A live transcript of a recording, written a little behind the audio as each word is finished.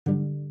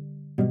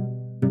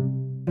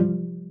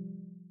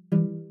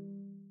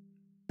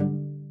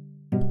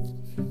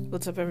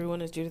What's up,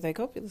 everyone? It's Judith A.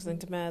 Cope. You're listening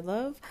to Mad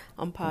Love.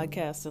 I'm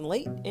podcasting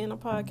late, and I'm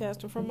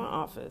podcasting from my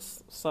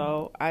office.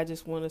 So I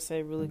just want to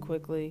say really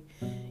quickly,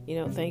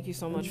 thank you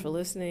so much for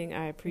listening.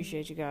 I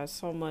appreciate you guys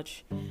so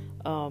much.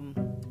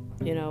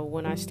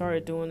 When I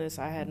started doing this,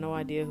 I had no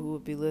idea who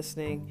would be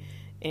listening,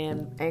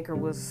 and Anchor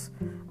was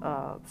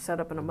set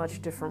up in a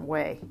much different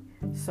way.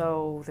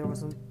 So there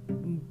was a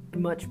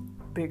much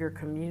bigger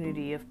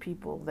community of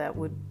people that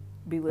would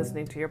be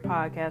listening to your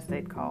podcast.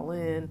 They'd call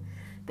in,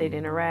 they'd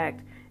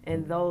interact.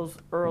 And those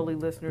early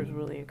listeners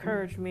really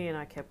encouraged me, and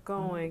I kept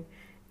going.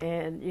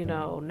 And,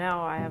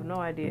 now I have no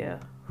idea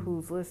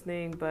who's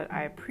listening, but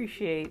I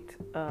appreciate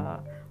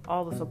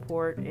all the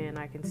support, and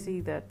I can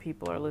see that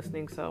people are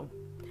listening. So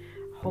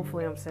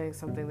hopefully I'm saying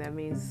something that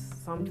means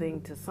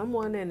something to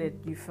someone, and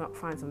you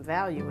find some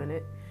value in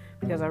it,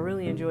 because I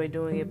really enjoy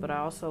doing it, but I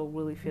also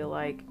really feel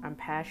like I'm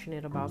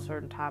passionate about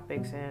certain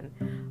topics, and,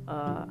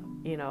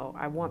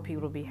 I want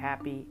people to be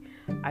happy.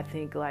 I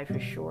think life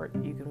is short.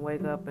 You can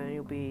wake up and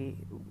you'll be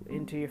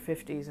into your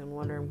 50s and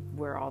wondering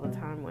where all the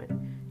time went,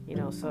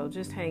 so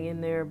just hang in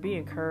there, be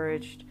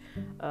encouraged,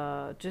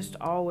 just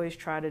always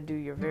try to do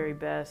your very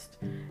best,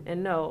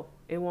 and no,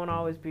 it won't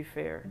always be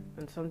fair,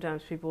 and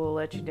sometimes people will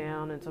let you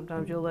down, and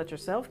sometimes you'll let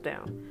yourself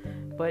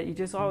down, but you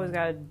just always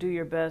got to do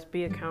your best,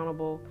 be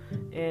accountable,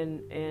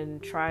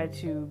 and try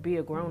to be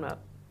a grown-up.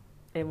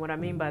 And what I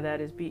mean by that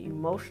is be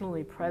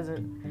emotionally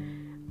present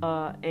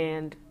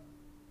and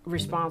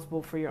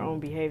responsible for your own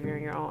behavior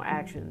and your own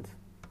actions.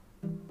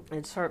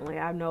 And certainly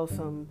I know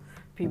some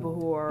people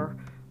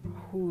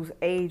whose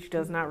age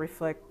does not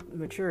reflect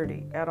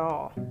maturity at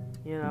all,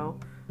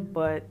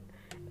 but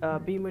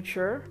be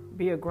mature,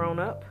 be a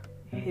grown-up,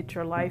 hit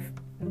your life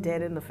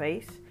dead in the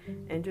face,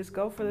 and just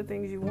go for the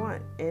things you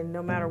want. And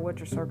no matter what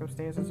your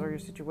circumstances or your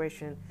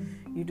situation,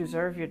 you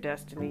deserve your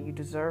destiny. You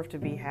deserve to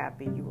be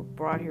happy. You were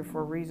brought here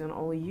for a reason.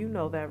 Only you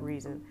know that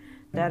reason.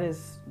 That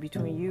is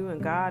between you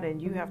and God,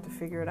 and you have to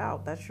figure it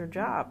out. That's your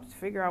job.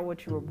 Figure out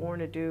what you were born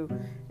to do,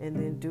 and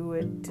then do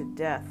it to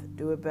death.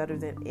 Do it better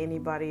than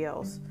anybody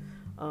else.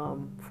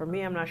 For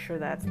me, I'm not sure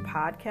that's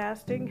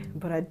podcasting,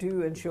 but I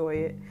do enjoy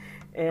it.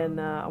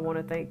 And I want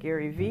to thank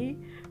Gary Vee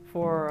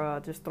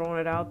for just throwing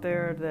it out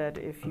there that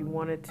if you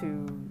wanted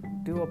to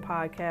do a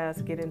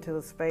podcast, get into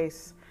the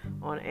space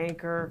on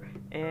Anchor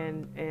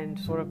and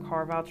sort of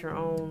carve out your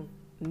own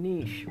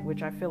niche,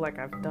 which I feel like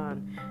I've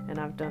done, and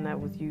I've done that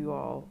with you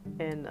all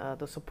and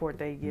the support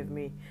they give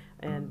me,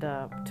 and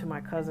to my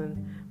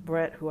cousin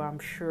Brett, who I'm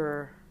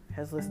sure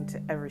has listened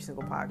to every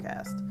single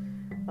podcast.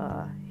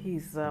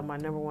 He's my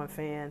number one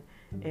fan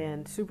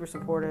and super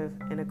supportive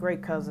and a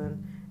great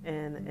cousin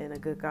and a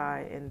good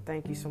guy, and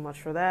thank you so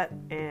much for that.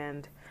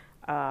 And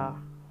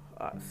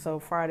so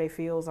Friday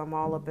feels I'm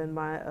all up in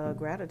my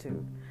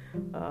gratitude,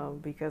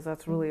 because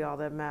that's really all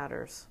that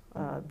matters.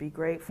 Be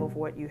grateful for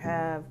what you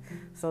have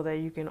so that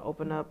you can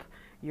open up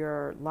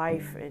your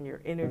life and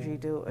your energy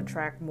to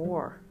attract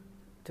more,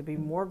 to be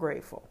more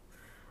grateful.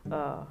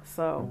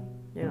 So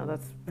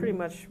that's pretty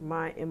much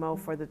my MO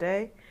for the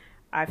day.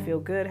 I feel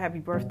good. Happy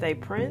birthday,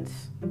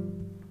 Prince.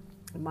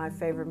 My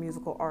favorite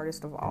musical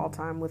artist of all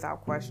time,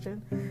 without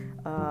question.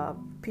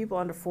 People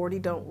under 40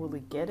 don't really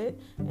get it,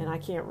 and I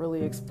can't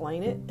really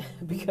explain it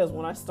because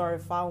when I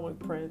started following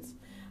Prince,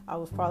 I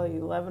was probably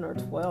 11 or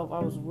 12. I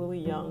was really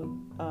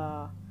young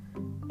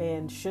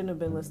and shouldn't have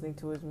been listening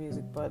to his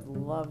music, but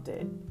loved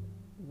it.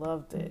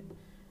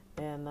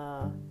 And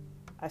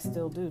I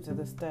still do to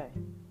this day.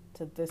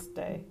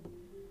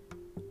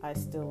 I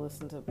still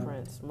listen to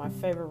Prince. My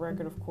favorite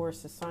record, of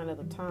course, is Sign of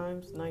the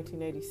Times,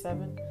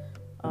 1987.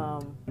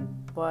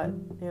 But,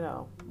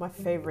 my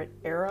favorite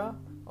era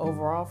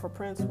overall for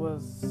Prince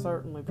was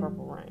certainly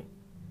Purple Rain.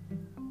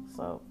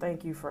 So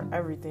thank you for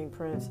everything,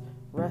 Prince.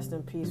 Rest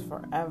in peace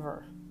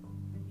forever.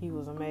 He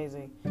was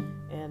amazing.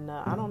 And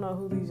I don't know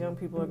who these young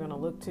people are going to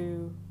look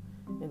to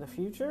in the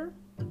future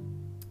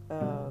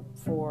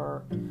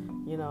for,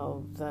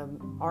 the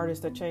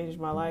artist that changed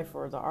my life,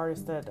 or the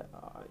artist that,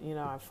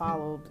 I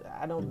followed.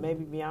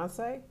 Maybe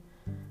Beyonce.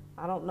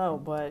 I don't know.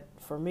 But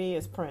for me,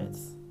 it's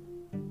Prince.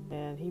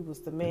 And he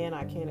was the man.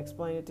 I can't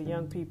explain it to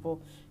young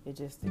people. It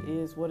just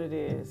is what it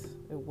is.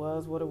 It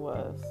was what it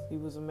was. He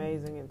was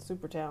amazing and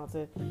super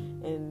talented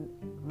and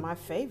my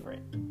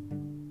favorite.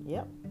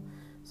 Yep.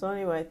 So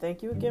anyway,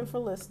 thank you again for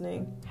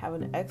listening. Have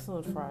an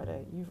excellent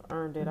Friday. You've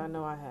earned it. I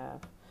know I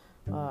have.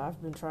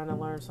 I've been trying to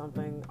learn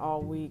something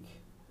all week.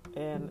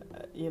 And,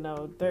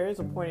 there is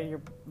a point in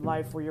your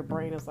life where your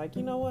brain is like,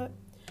 you know what?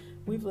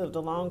 We've lived a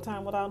long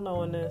time without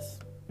knowing this,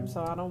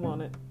 so I don't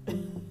want it.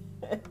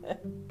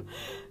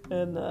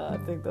 And I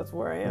think that's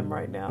where I am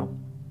right now.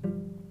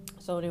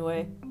 So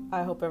anyway,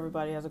 I hope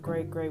everybody has a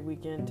great, great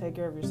weekend. Take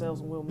care of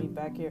yourselves, and we'll meet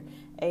back here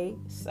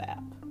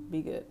ASAP.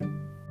 Be good.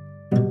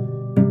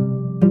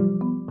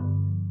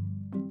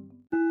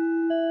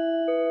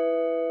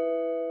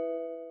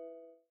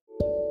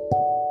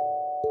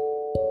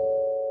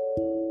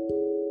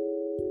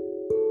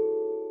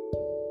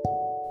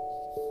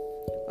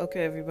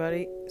 Okay,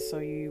 everybody. So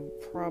you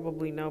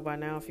probably know by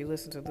now, if you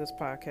listen to this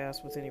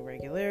podcast with any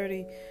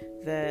regularity,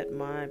 that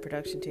my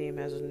production team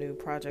has a new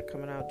project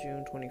coming out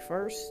June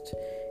 21st.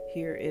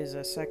 Here is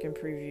a second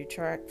preview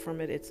track from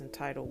it. It's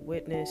entitled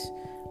Witness.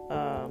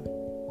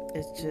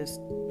 It's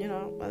just,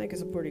 I think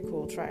it's a pretty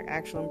cool track.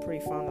 Actually, I'm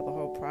pretty fond of the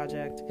whole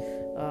project.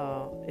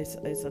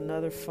 It's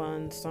another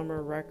fun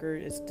summer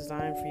record. It's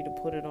designed for you to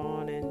put it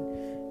on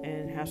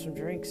and have some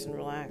drinks and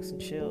relax and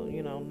chill,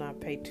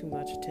 not pay too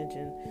much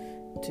attention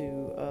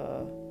to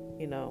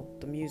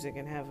the music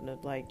and having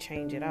to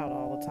change it out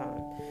all the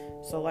time.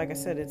 So like I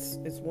said, it's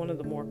one of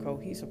the more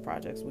cohesive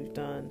projects we've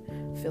done.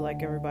 I feel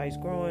like everybody's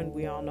growing,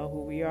 we all know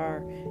who we are,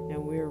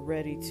 and we're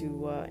ready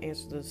to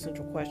answer the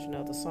central question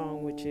of the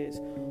song, which is,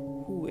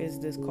 who is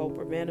this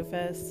culprit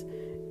manifest?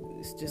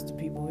 It's just the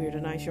people here to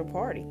nice your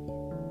party, you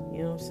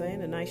know what I'm saying,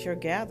 to nice your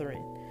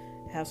gathering,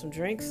 have some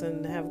drinks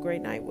and have a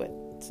great night with.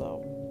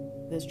 So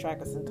this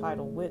track is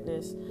entitled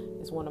Witness.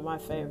 It's one of my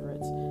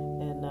favorites.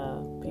 And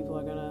people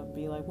are going to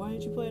be like, why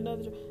didn't you play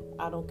another track?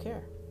 I don't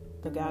care.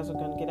 The guys are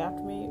going to get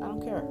after me. I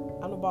don't care.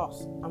 I'm the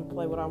boss. I'm going to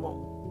play what I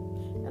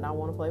want. And I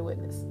want to play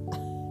Witness.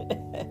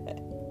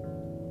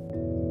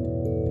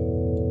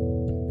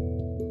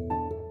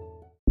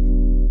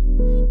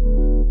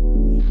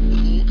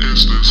 Who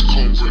is this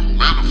culprit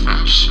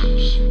manifest?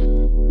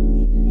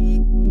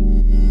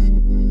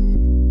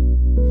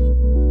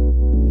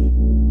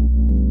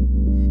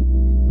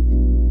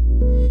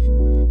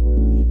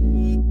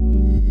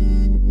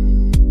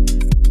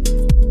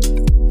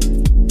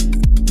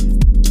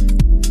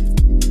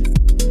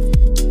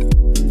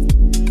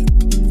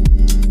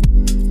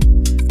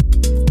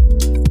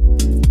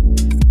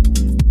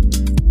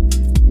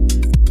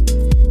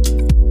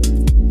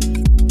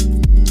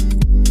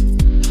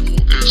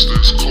 Is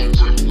this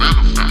culprit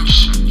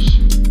manifest?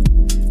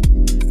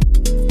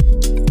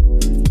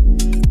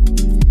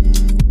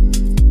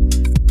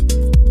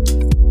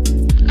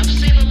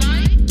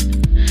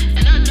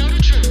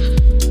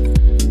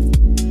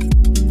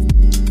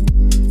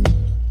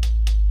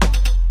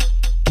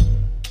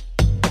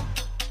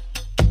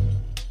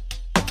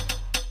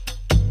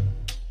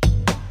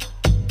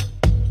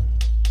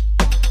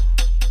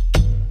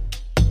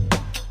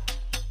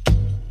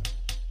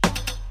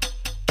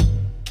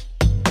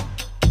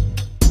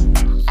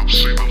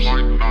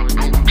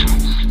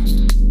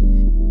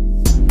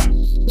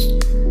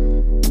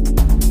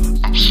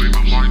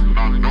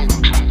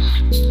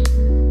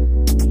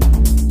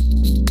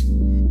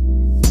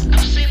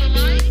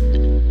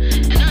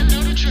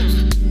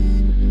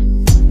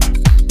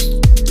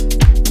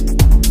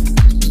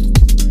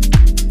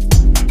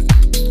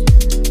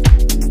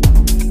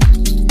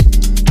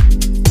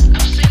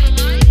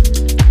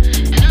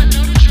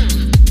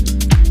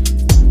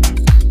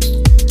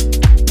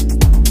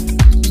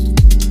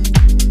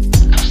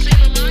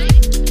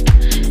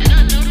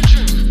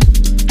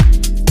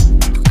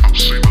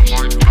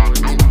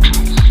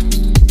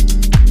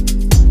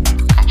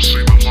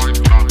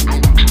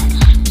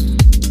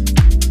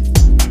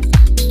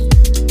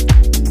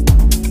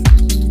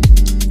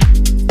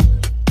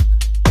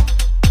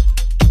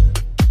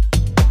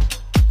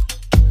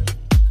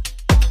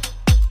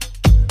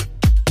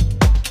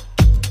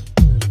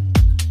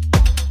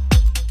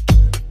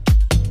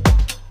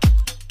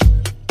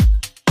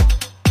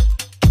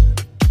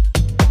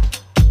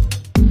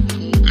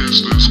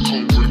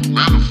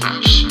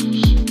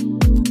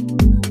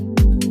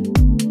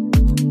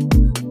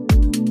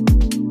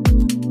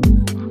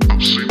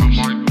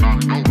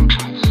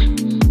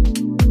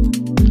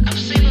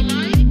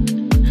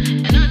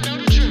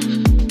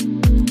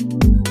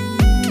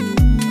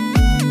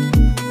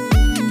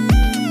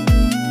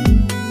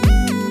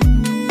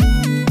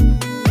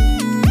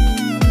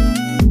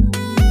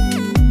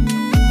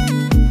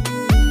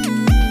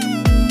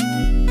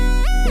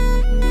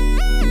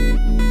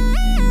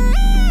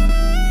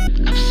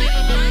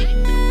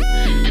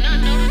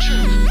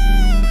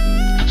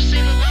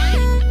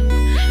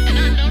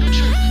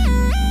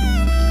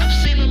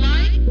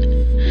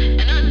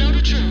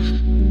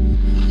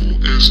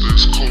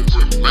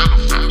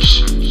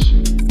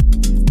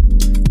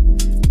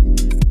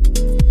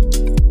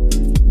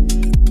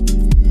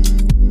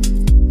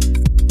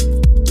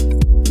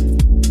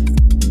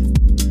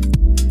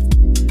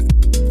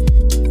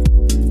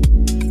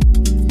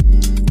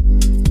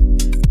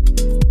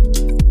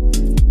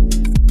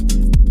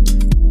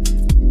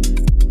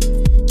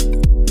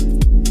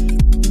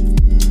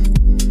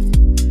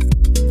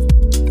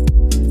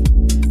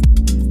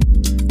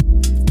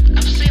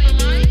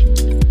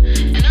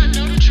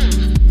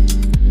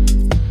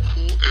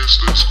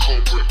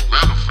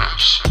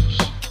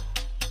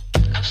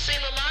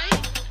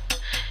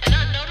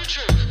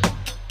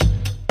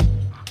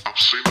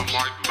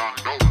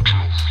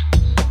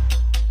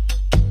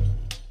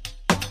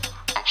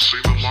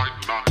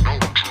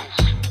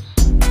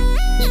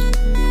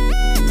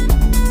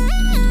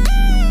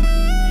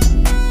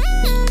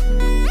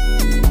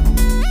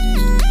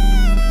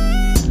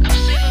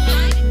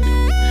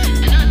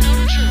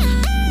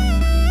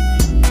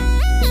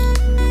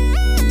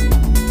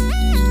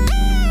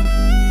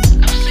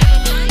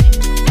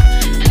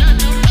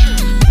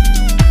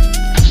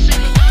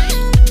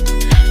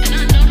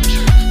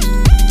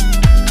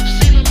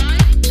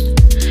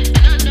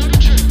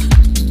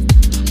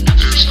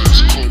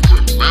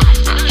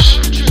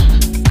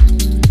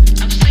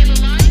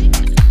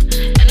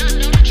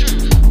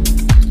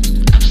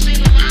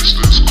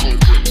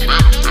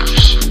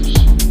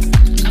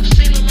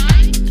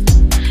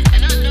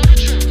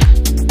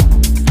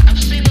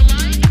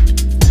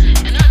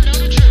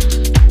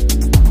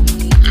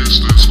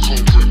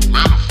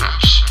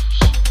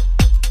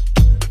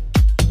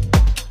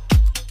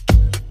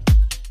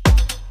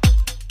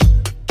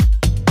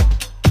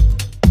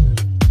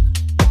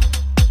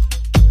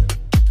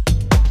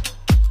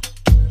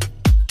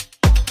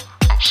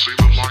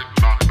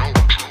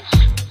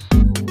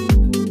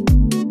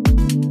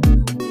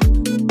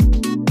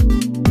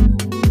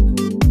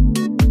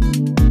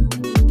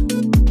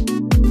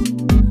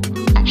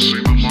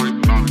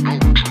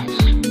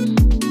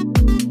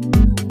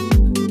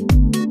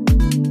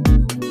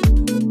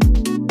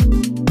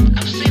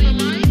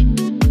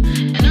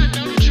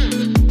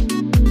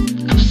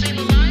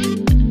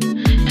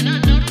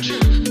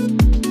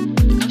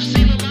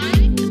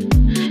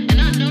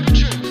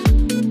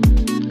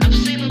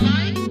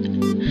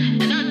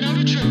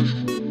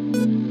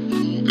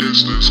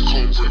 business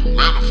corporate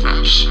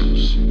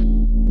manifest.